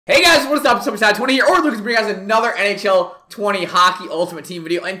guys, what's up? Superstar 20 here, or Lucas bringing us another NHL 20 Hockey Ultimate Team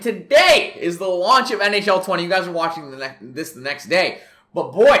video. And today is the launch of NHL 20. You guys are watching this the next day.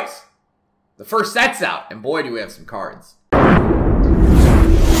 But boys, the first set's out, and boy, do we have some cards.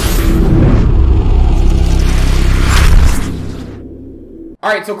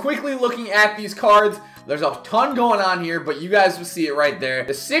 Alright, so quickly looking at these cards, there's a ton going on here, but you guys will see it right there.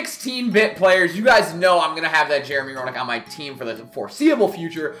 The 16-bit players, you guys know I'm going to have that Jeremy Roenick on my team for the foreseeable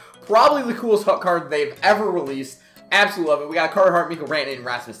future. Probably the coolest hook card they've ever released. Absolutely love it. We got a Carter Hart, Mikko Rantanen,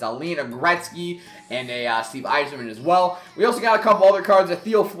 Rasmus Dahlin, a Gretzky, and a Steve Yzerman as well. We also got a couple other cards, a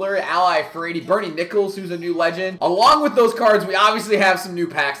Theo Fleury, Ally Frady, Bernie Nichols, who's a new legend. Along with those cards, we obviously have some new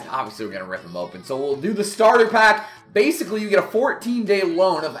packs, and obviously we're going to rip them open. So we'll do the starter pack. Basically, you get a 14-day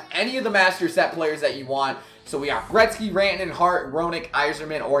loan of any of the Master Set players that you want. So we got Gretzky, Rantanen, Hart, Roenick,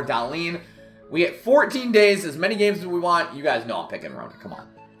 Yzerman, or Dahlin. We get 14 days, as many games as we want. You guys know I'm picking Roenick. Come on.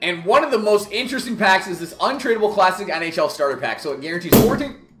 And one of the most interesting packs is this untradeable classic NHL starter pack. So it guarantees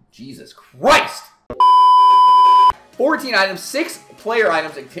 14... Jesus Christ! 14 items, 6 player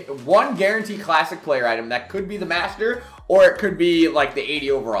items, 1 guaranteed classic player item. That could be the Master, or it could be like the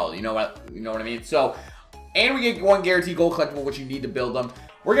 80 overall. You know what I mean? So... And we get 1 guaranteed gold collectible, which you need to build them.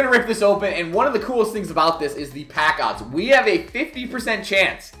 We're going to rip this open, and one of the coolest things about this is the pack odds. We have a 50%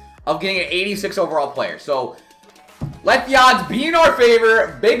 chance of getting an 86 overall player. So, let the odds be in our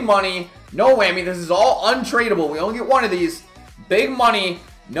favor. Big money, no whammy. This is all untradeable. We only get 1 of these. Big money,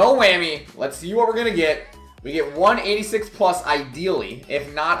 no whammy. Let's see what we're going to get. We get 186 plus ideally.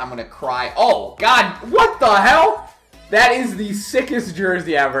 If not, I'm going to cry. Oh, God, what the hell? That is the sickest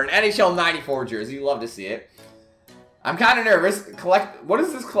jersey ever. An NHL 94 jersey. You love to see it. I'm kind of nervous. What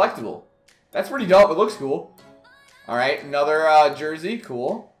is this collectible? That's pretty dope. It looks cool. Alright, another jersey.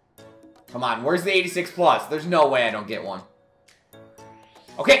 Cool. Come on, where's the 86 plus? There's no way I don't get one.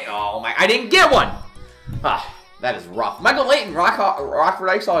 Okay. Oh my, I didn't get one. Ah, that is rough. Michael Layton, Rockford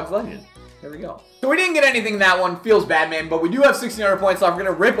Ice Hogs legend. There we go. So we didn't get anything in that one. Feels bad, man. But we do have 1,600 points left. We're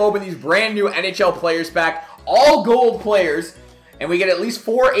going to rip open these brand new NHL players pack. All gold players. And we get at least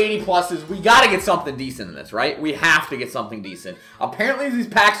 4 80 pluses. We got to get something decent in this, right? We have to get something decent. Apparently, these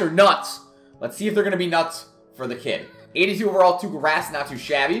packs are nuts. Let's see if they're going to be nuts for the kid. 82 overall, Tuukka Rask, not too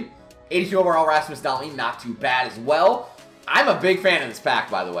shabby. 82 overall, Rasmus Dahlin, not too bad as well. I'm a big fan of this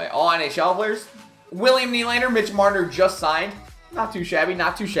pack, by the way. All NHL players. William Nylander, Mitch Marner just signed. Not too shabby,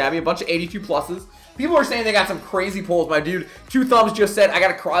 not too shabby. A bunch of 82 pluses. People are saying they got some crazy pulls. My dude, Two Thumbs just said, I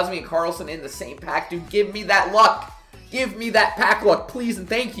got a Crosby and Carlson in the same pack. Dude, give me that luck. Give me that pack luck, please and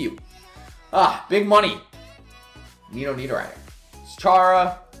thank you. Ah, big money. Nino Niederreiter.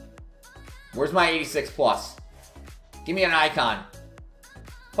 Chara. Where's my 86 plus? Give me an icon.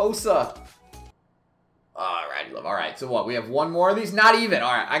 Hossa. Alrighty, love. Alright, so what? We have 1 more of these? Not even.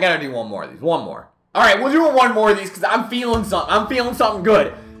 Alright, I gotta do 1 more of these. 1 more. Alright, we'll do 1 more of these because I'm feeling something. I'm feeling something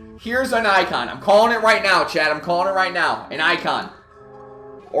good. Here's an icon. I'm calling it right now, Chad. I'm calling it right now. An icon.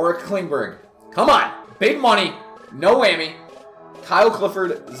 Or a Klingberg. Come on. Big money. No whammy. Kyle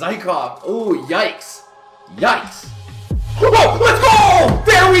Clifford. Zykov. Ooh, yikes. Yikes. Whoa, let's go!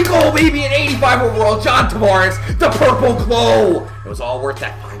 There we go, baby. An 85 overall. John Tavares. The purple glow. It was all worth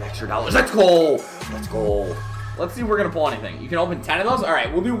that $5 extra. Let's go. Let's go. Let's see if we're going to pull anything. You can open 10 of those? All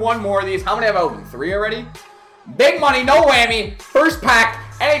right, we'll do 1 more of these. How many have I opened? 3 already? Big money, no whammy. First pack.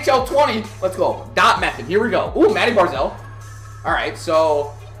 NHL 20. Let's go. Dot method. Here we go. Ooh, Matty Barzal. All right,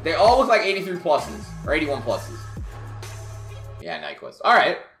 so they all look like 83 pluses or 81 pluses. Yeah, Nyquist. All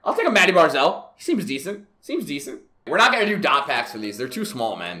right, I'll take a Matty Barzal. He seems decent. Seems decent. We're not going to do dot packs for these. They're too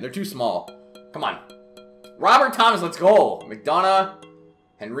small, man. They're too small. Come on. Robert Thomas, let's go. McDonough.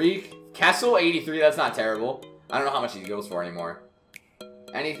 Henrique. Kessel, 83. That's not terrible. I don't know how much he goes for anymore.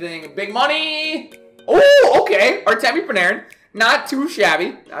 Anything? Big money. Oh, okay. Artemi Panarin. Not too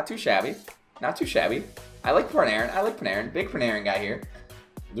shabby. Not too shabby. Not too shabby. I like Panarin. I like Panarin. Big Panarin guy here.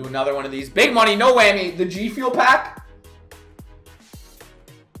 Do another one of these. Big money, no whammy. The G Fuel pack.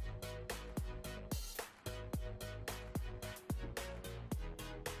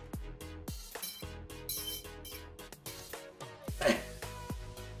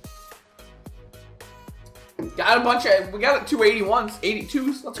 Got a bunch of, we got 2 81s,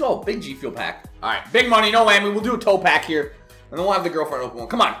 82s. Let's go. Big G Fuel pack. All right. Big money, no whammy. We'll do a toe pack here. And then we'll have the girlfriend open one.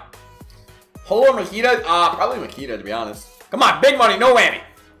 Come on. Polo Makita? Probably Makita, to be honest. Come on. Big money, no whammy.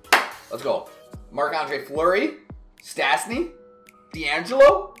 Let's go. Marc-Andre Fleury. Stastny.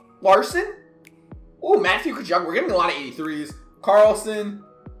 D'Angelo. Larson. Ooh, Matthew Tkachuk. We're getting a lot of 83s. Carlson.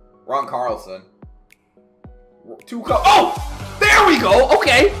 Ron Carlson. Oh! There we go.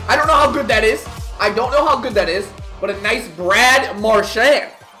 Okay. I don't know how good that is. I don't know how good that is. But a nice Brad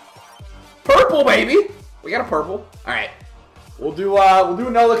Marchand. Purple, baby. We got a purple. All right. We'll do a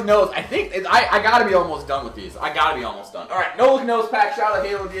no-look nose. I think I gotta be almost done with these. I gotta be almost done. All right, no-look nose pack. Shout out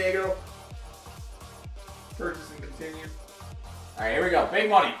Halo Diego. Purchase and continue. All right, here we go. Big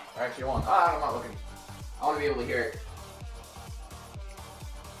money. Actually, I'm not looking. I want to be able to hear it.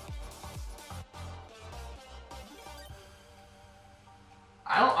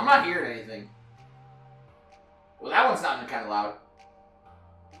 I'm not hearing anything. Well, that one's sounding kind of loud.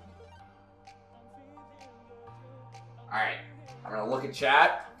 All right. I'm gonna look at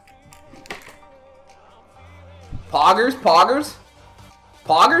chat. Poggers,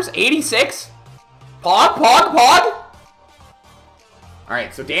 86. Pog. All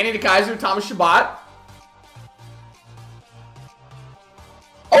right, so Danny DeKaiser, Thomas Shabbat.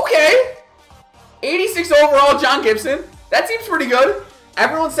 Okay. 86 overall, John Gibson. That seems pretty good.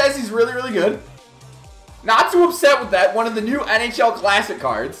 Everyone says he's really, really good. Not too upset with that. One of the new NHL Classic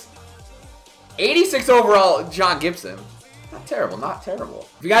cards. 86 overall, John Gibson. Not terrible, not terrible.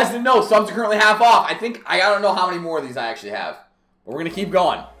 If you guys didn't know, subs are currently half off. I don't know how many more of these I actually have. But we're going to keep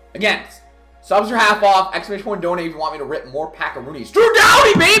going. Again, subs are half off. Exclamation point donate if you want me to rip more Packaroonies. Drew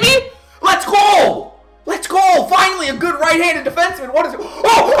Doughty, baby! Let's go! Let's go! Finally, a good right-handed defenseman. What is it?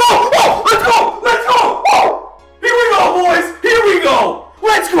 Oh! Let's go! Let's go! Oh! Here we go, boys! Here we go!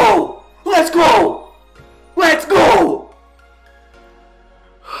 Let's go! Let's go! Let's go!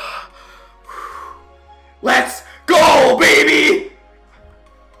 Let's go, baby!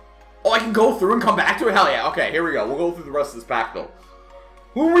 Oh, I can go through and come back to it? Hell yeah. Okay, here we go. We'll go through the rest of this pack, though.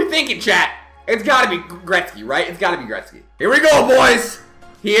 Who are we thinking, chat? It's gotta be Gretzky, right? It's gotta be Gretzky. Here we go, boys!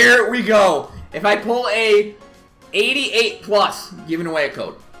 Here we go. If I pull a 88 plus, giving away a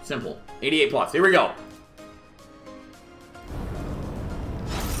code. Simple. 88 plus. Here we go.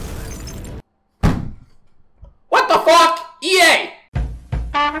 What the fuck? EA!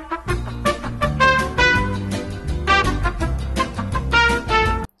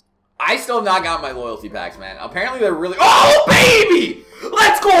 I still have not got my loyalty packs, man. Apparently they're really— oh, baby!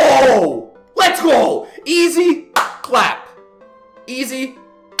 Let's go! Let's go! Easy clap. Easy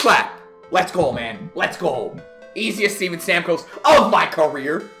clap. Let's go, man. Let's go. Easiest Steven Stamkos of my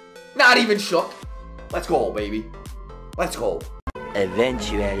career. Not even shook. Let's go, baby. Let's go.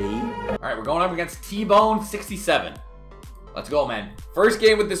 Eventually. Alright, we're going up against T-Bone 67. Let's go, man. First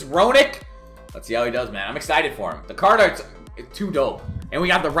game with this Roenick. Let's see how he does, man. I'm excited for him. The card art's too dope. And we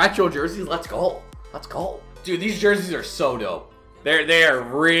got the retro jerseys. Let's go. Let's go. Dude, these jerseys are so dope. They are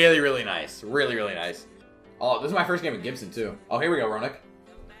really, really nice. Really, really nice. Oh, this is my first game with Gibson, too. Oh, here we go, Roenick.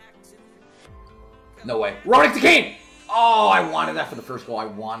 No way. Roenick to Kane! Oh, I wanted that for the first goal. I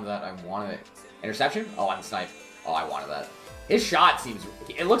wanted that. I wanted it. Interception? Oh, I'm sniped. Oh, I wanted that. His shot seems—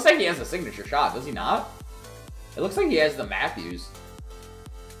 it looks like he has a signature shot. Does he not? It looks like he has the Matthews.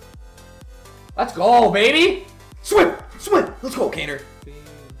 Let's go, baby! Swim! Swim! Let's go, Kaner.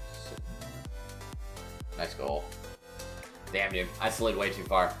 Nice goal. Damn, dude. I slid way too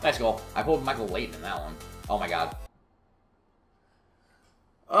far. Nice goal. I pulled Michael Leighton in that one. Oh, my God.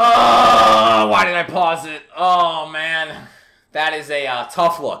 Oh, why did I pause it? Oh, man. That is a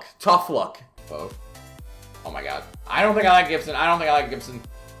tough look. Tough look. Both. Oh, my God. I don't think I like Gibson. I don't think I like Gibson.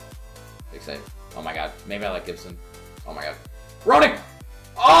 Big save. Oh, my God. Maybe I like Gibson. Oh, my God. Roenick!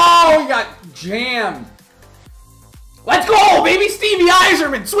 Oh, he got jammed. Let's go, baby. Stevie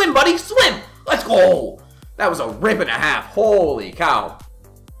Yzerman. Swim, buddy. Swim. Let's go. That was a rip and a half. Holy cow.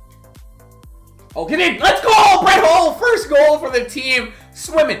 Oh, get in. Let's go. Brett Hull. First goal for the team.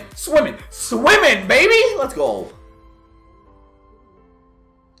 Swimming. Swimming. Swimming, baby. Let's go.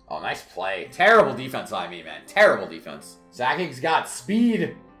 Oh, nice play. Terrible defense by me, man. Terrible defense. Zacking's got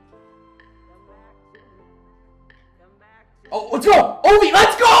speed. Oh, let's go. Ovi,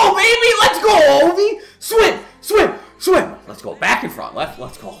 let's go, baby. Let's go, Ovi. Swim. Swim. Swim. Let's go. Back in front. Left.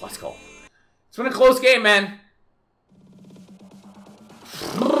 Let's go. Let's go. It's been a close game, man.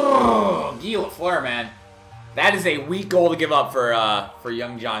 Guy Lafleur, man. That is a weak goal to give up for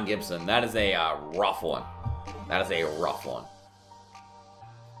young John Gibson. That is a rough one. That is a rough one.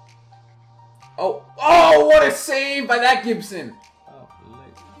 Oh, oh, what a save by that Gibson. Oh,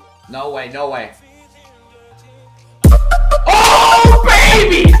 no way, no way. Oh,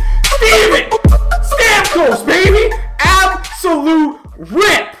 baby! Steven Stamkos, baby! Absolute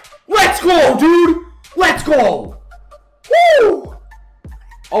rip! Let's go, dude! Let's go! Woo!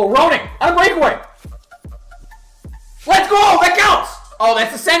 Oh, Roenick on breakaway. Let's go! That counts! Oh,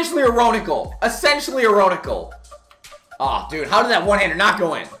 that's essentially a Roenick goal. Essentially a Roenick goal. Oh, dude, how did that one-hander not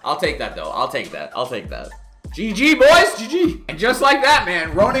go in? I'll take that, though. I'll take that. I'll take that. GG, boys. GG. And just like that,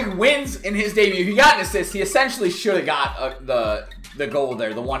 man, Roenick wins in his debut. He got an assist. He essentially should have got the goal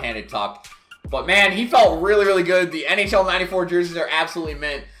there, the one-handed tuck. But man, he felt really, really good. The NHL 94 jerseys are absolutely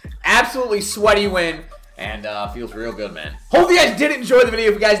mint. Absolutely sweaty win. And feels real good, man. Hope you guys did enjoy the video.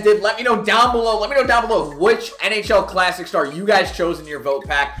 If you guys did, let me know down below. Let me know down below which NHL Classic star you guys chose in your vote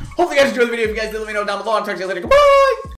pack. Hope you guys enjoyed the video. If you guys did, let me know down below. I'll talk to you guys later. Goodbye!